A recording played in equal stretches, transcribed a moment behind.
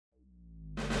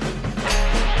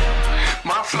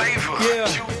flavor.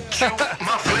 Yeah.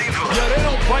 My flavor. Yo, they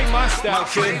don't play my style,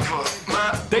 kid.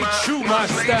 They chew my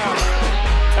style.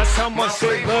 That's how much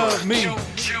they love me.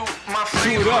 Chew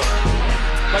it up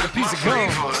like a piece of gum.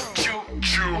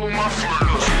 Chew my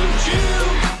flavor.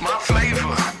 My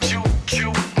flavor.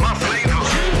 Chew my flavor.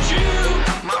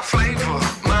 My flavor.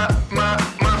 My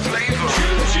flavor.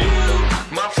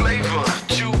 My flavor.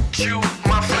 Chew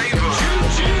my flavor.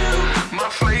 My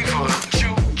flavor.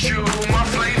 Chew my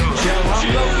flavor. Yeah, I'm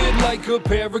loaded like a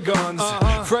pair of guns.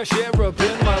 Fresh air up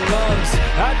in my lungs.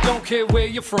 I don't care where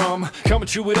you're from. Come and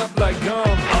chew it up like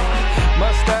gum.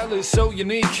 My style is so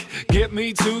unique. Get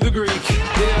me to the Greek.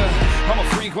 Yeah, I'm a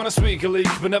freak when I speak a leak,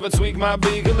 but never tweak my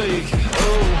beak a leak.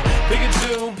 Oh,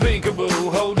 Pikachu,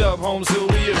 peekaboo. Hold up, Holmes, who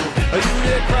are you? Are you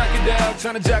that crocodile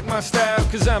trying to jack my style?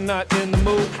 Cause I'm not in the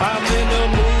mood. I'm in the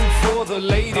mood for the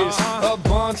ladies. A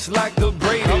bunch like the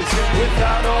Brady's.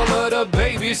 Without all of the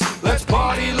babies. Let's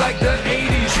party like the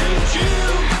 80s.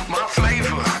 My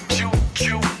flavor. Chew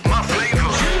my flavor.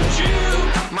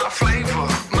 My flavor.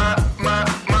 My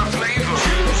flavor.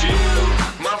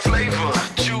 My flavor.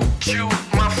 Chew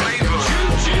my flavor.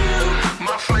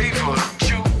 My flavor.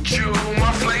 Chew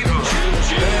my flavor.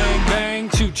 Bang, bang,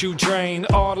 choo-choo train.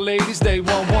 All the ladies, they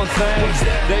want one thing.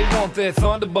 They want their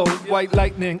thunderbolt, white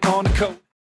lightning on the coat.